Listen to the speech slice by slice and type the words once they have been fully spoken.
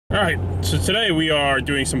All right, so today we are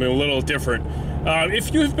doing something a little different.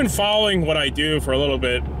 If you have been following what I do for a little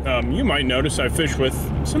bit, you might notice I fish with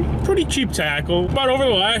some pretty cheap tackle. But over the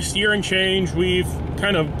last year and change, we've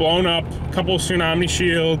kind of blown up a couple of Tsunami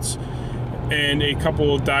Shields and a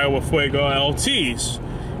couple of Daiwa Fuego LTs.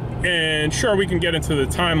 And sure, we can get into the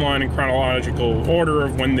timeline and chronological order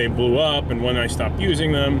of when they blew up and when I stopped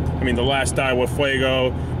using them. I mean, the last Daiwa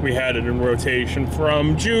Fuego, we had it in rotation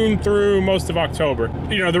from June through most of October.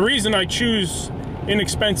 You know, the reason I choose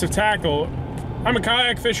inexpensive tackle, I'm a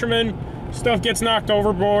kayak fisherman. Stuff gets knocked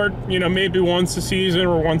overboard, you know, maybe once a season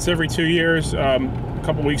or once every 2 years. A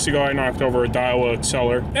couple weeks ago, I knocked over a Daiwa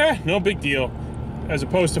Exceller. No big deal. As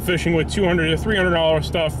opposed to fishing with $200 to $300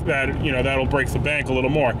 stuff that, you know, that'll break the bank a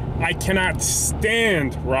little more. I cannot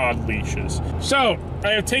stand rod leashes. So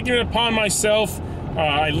I have taken it upon myself.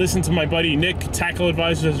 I listened to my buddy Nick, Tackle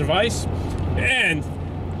Advisor's advice, and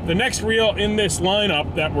the next reel in this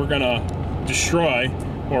lineup that we're gonna destroy,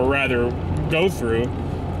 or rather go through,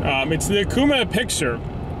 it's the Okuma Pixar,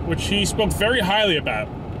 which he spoke very highly about.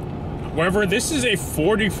 However, this is a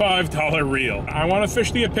 $45 reel. I want to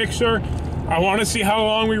fish the Pixar. I want to see how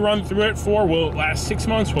long we run through it for. Will it last 6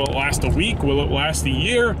 months? Will it last a week? Will it last a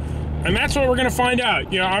year? And that's what we're going to find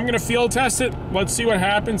out. You know, I'm going to field test it. Let's see what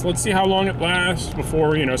happens. Let's see how long it lasts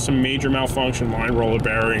before, you know, some major malfunction, line roller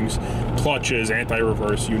bearings, clutches,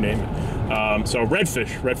 anti-reverse, you name it. So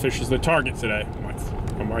redfish is the target today.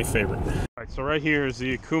 My favorite. All right, so right here is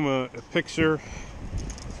the Okuma Pixar.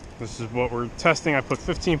 This is what we're testing. I put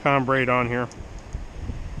 15-pound braid on here.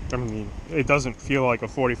 I mean, it doesn't feel like a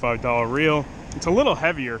 $45 reel. It's a little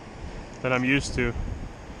heavier than I'm used to,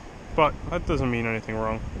 but that doesn't mean anything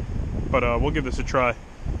wrong. But we'll give this a try.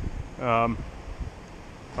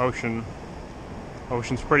 Ocean's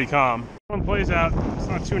pretty calm. One plays out. It's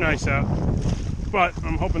not too nice out, but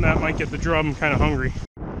I'm hoping that might get the drum kind of hungry.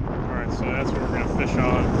 All right, so that's what we're gonna fish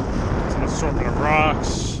on. It's an assortment of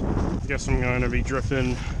rocks. I guess I'm gonna be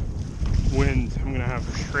drifting wind. I'm gonna have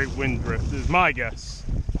a straight wind drift, is my guess.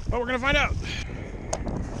 But we're gonna find out.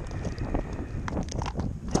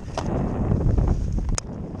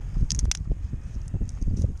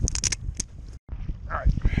 All right.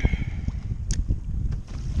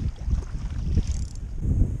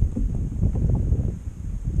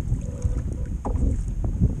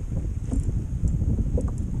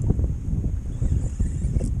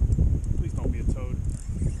 Please don't be a toad.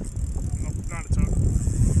 Nope, not a toad.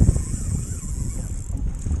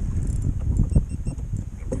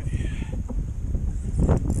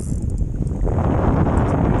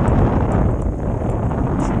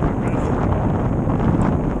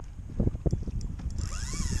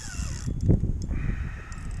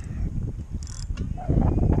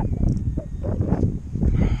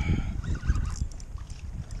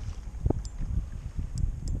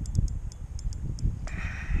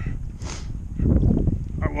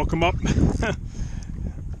 We'll come up.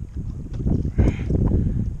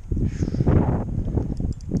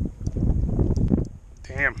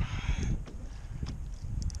 Damn.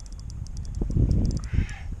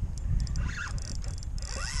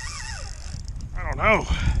 I don't know.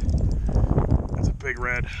 That's a big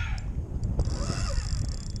red.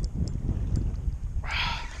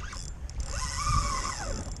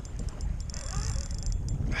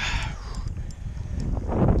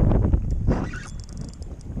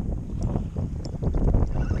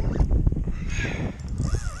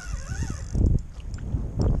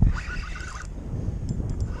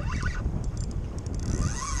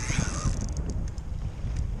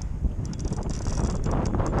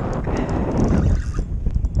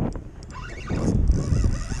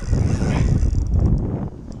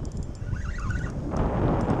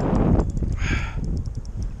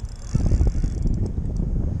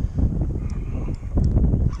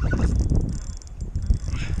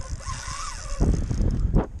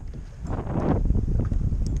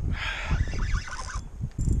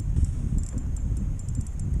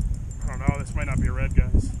 This might not be a red,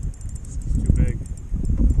 guys. It's too big.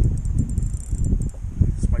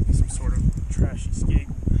 This might be some sort of trashy skate.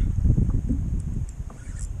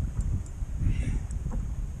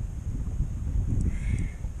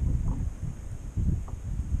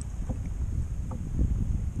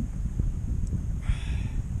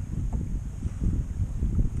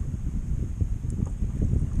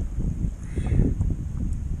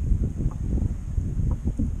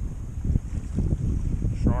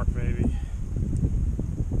 Shark, baby.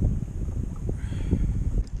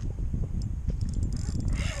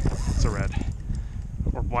 It's a red.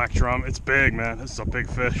 Or black drum. It's big, man. This is a big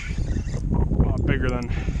fish. A lot bigger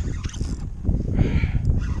than...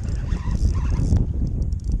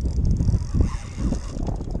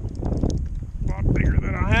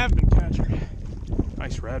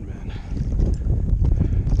 Nice red, man.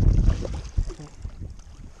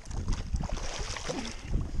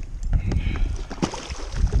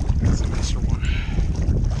 That's a nicer one.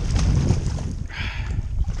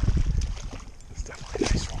 That's definitely a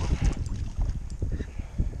nice one.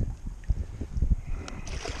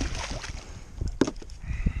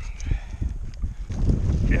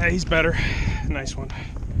 Yeah, he's better. Nice one.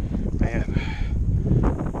 Man.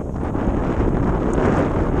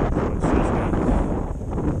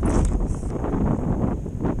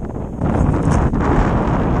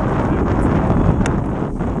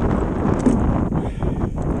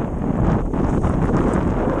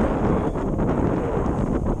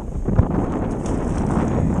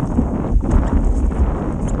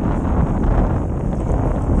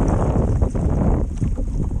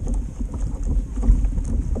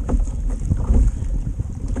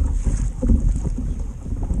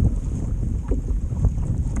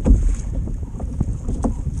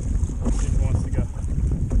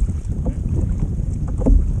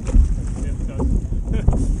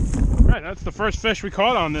 That's the first fish we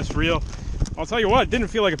caught on this reel. I'll tell you what, it didn't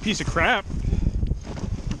feel like a piece of crap.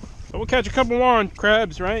 So we'll catch a couple more on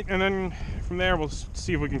crabs, right? And then from there we'll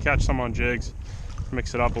see if we can catch some on jigs.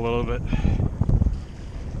 Mix it up a little bit.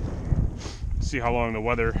 See how long the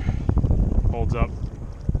weather holds up.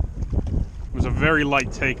 It was a very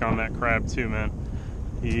light take on that crab too, man.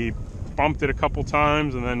 He bumped it a couple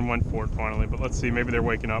times and then went for it finally. But let's see, maybe they're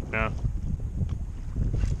waking up now.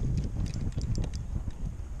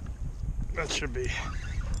 That should be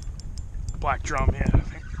a black drum, yeah, I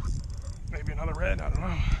think. Maybe another red, I don't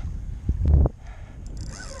know.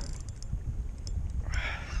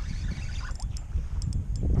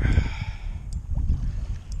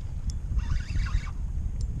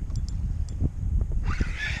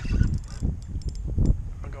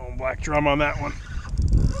 I'm going black drum on that one.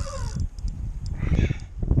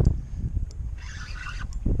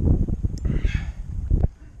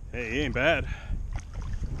 Hey, he ain't bad.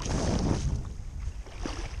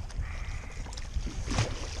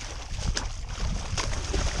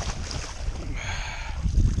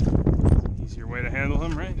 Way to handle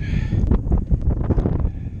him, right?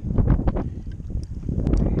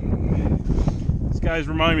 These guys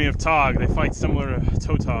remind me of tog. They fight similar to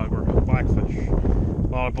toe tog or blackfish. A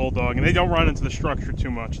lot of bulldog, and they don't run into the structure too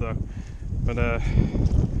much though. But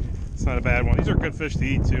it's not a bad one. These are good fish to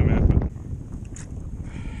eat too, man. But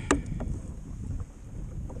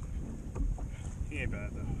he ain't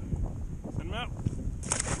bad though. Send him out.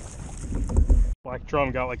 Black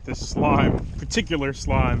drum got like this slime, particular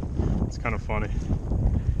slime. It's kind of funny.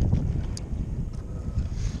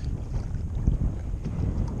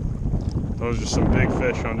 Those are some big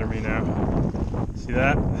fish under me now. See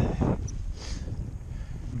that?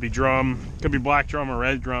 Could be drum, could be black drum or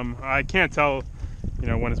red drum. I can't tell, you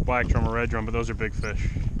know, when it's black drum or red drum, but those are big fish.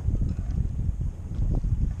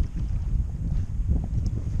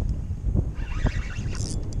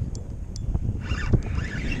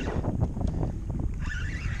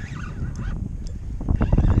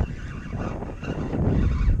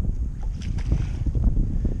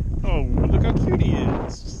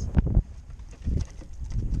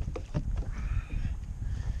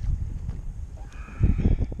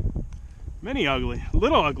 Many ugly, a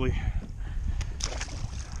little ugly.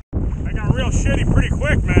 I got real shitty pretty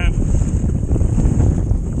quick, man.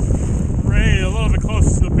 Ray a little bit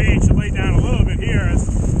close to the beach and laid down a little bit here.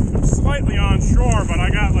 I'm slightly on shore, but I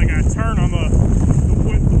got like a turn on the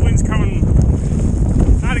wind's coming,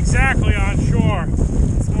 not exactly on shore.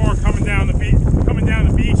 It's more coming down the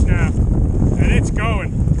beach now, and it's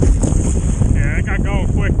going. Yeah, it got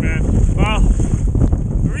going quick, man. Well,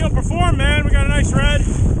 the reel performed, man. We got a nice red.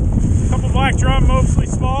 Couple black drum, mostly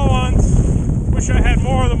small ones. Wish I had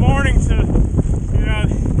more of the morning to, you know,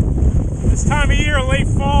 this time of year, late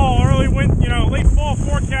fall, early winter, you know, late fall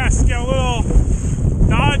forecasts get a little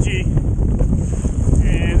dodgy.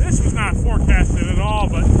 And this was not forecasted at all,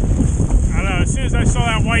 but I don't know, as soon as I saw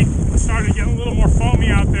that white started getting a little more foamy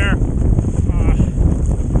out there,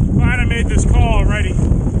 glad I made this call already.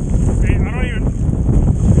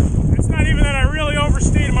 It's not even that I really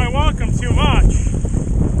overstayed my welcome too much.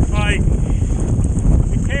 Like,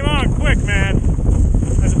 it came on quick, man,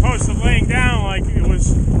 as opposed to laying down like it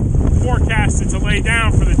was forecasted to lay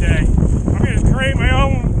down for the day. I'm going to create my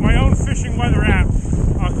own fishing weather app.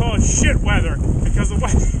 I'll call it shit weather, because the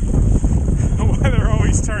weather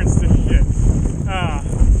always turns to shit.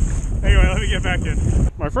 Anyway, let me get back in.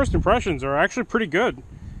 My first impressions are actually pretty good.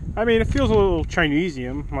 I mean, it feels a little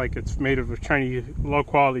Chinesium, like it's made of a Chinese, low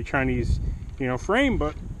quality Chinese, you know, frame,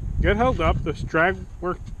 but it held up. This drag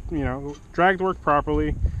worked, you know, dragged worked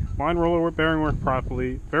properly. line roller bearing worked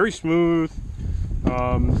properly, very smooth.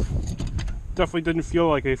 Definitely didn't feel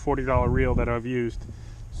like a $40 reel that I've used.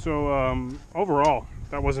 So overall,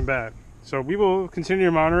 that wasn't bad. So we will continue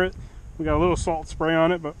to monitor it. We got a little salt spray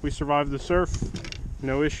on it, but we survived the surf.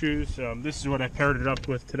 No issues. This is what I paired it up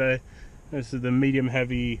with today. This is the medium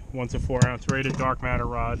heavy 1 to 4 ounce rated dark matter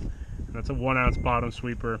rod. And that's a 1 ounce bottom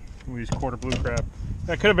sweeper. We use quarter blue crab.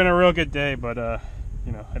 That could have been a real good day, but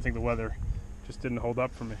you know, I think the weather just didn't hold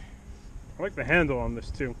up for me. I like the handle on this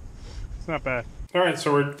too. It's not bad. All right,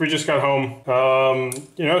 so we just got home.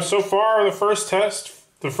 You know, so far the first test,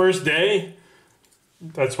 the first day,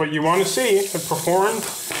 that's what you want to see. It performed.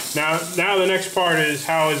 Now the next part is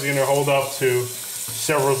how is it going to hold up to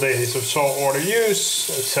several days of saltwater use,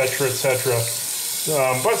 etc., etc.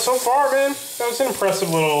 But so far, man, that was an impressive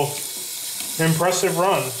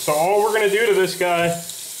run. So all we're going to do to this guy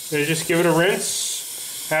is just give it a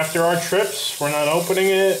rinse after our trips. We're not opening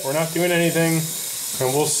it. We're not doing anything.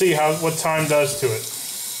 And we'll see what time does to it.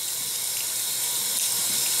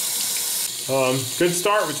 Good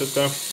start with it, though.